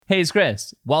Hey, it's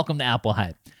Chris. Welcome to Apple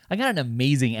Hype. I got an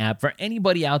amazing app for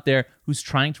anybody out there who's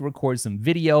trying to record some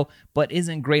video but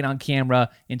isn't great on camera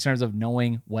in terms of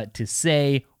knowing what to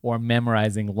say or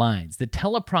memorizing lines. The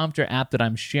teleprompter app that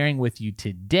I'm sharing with you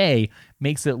today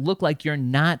makes it look like you're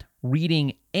not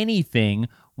reading anything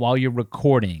while you're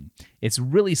recording. It's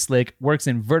really slick, works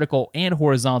in vertical and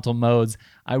horizontal modes.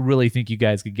 I really think you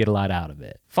guys could get a lot out of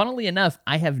it. Funnily enough,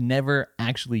 I have never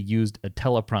actually used a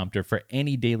teleprompter for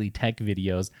any daily tech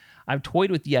videos. I've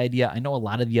toyed with the idea. I know a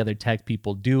lot of the other tech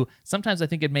people do. Sometimes I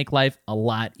think it'd make life a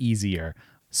lot easier.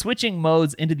 Switching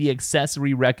modes into the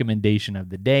accessory recommendation of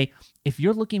the day. If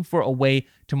you're looking for a way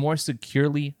to more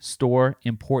securely store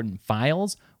important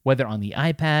files, whether on the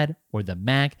iPad or the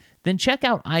Mac, then check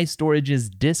out iStorage's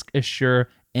Disk Assure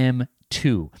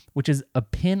M2, which is a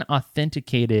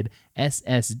pin-authenticated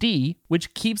SSD,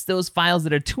 which keeps those files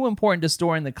that are too important to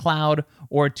store in the cloud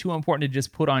or too important to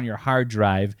just put on your hard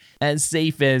drive as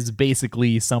safe as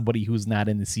basically somebody who's not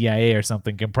in the CIA or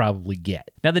something can probably get.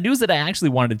 Now, the news that I actually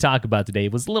wanted to talk about today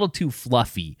was a little too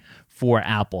fluffy for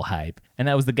Apple Hype, and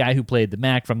that was the guy who played the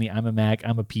Mac from the I'm a Mac,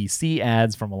 I'm a PC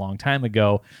ads from a long time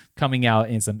ago, coming out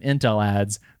in some Intel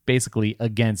ads basically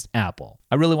against Apple.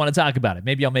 I really want to talk about it.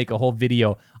 Maybe I'll make a whole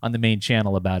video on the main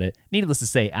channel about it. Needless to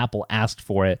say, Apple asked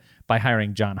for it by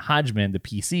hiring John Hodgman, the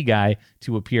PC guy,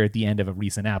 to appear at the end of a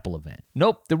recent Apple event.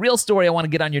 Nope, the real story I want to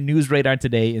get on your news radar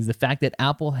today is the fact that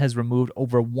Apple has removed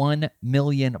over 1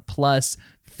 million plus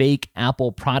fake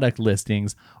Apple product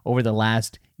listings over the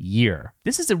last year.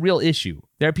 This is a real issue.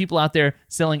 There are people out there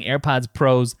selling AirPods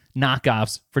Pros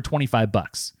knockoffs for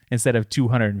 $25 instead of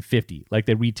 $250 like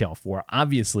they retail for.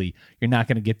 Obviously, you're not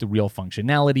going to get the real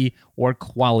functionality or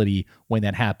quality when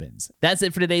that happens. That's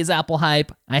it for today's Apple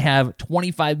Hype. I have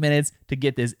 25 minutes to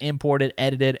get this imported,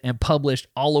 edited, and published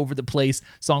all over the place,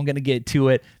 so I'm going to get to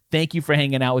it. Thank you for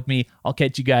hanging out with me. I'll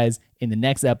catch you guys in the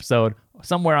next episode,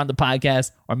 somewhere on the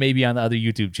podcast or maybe on the other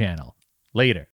YouTube channel. Later.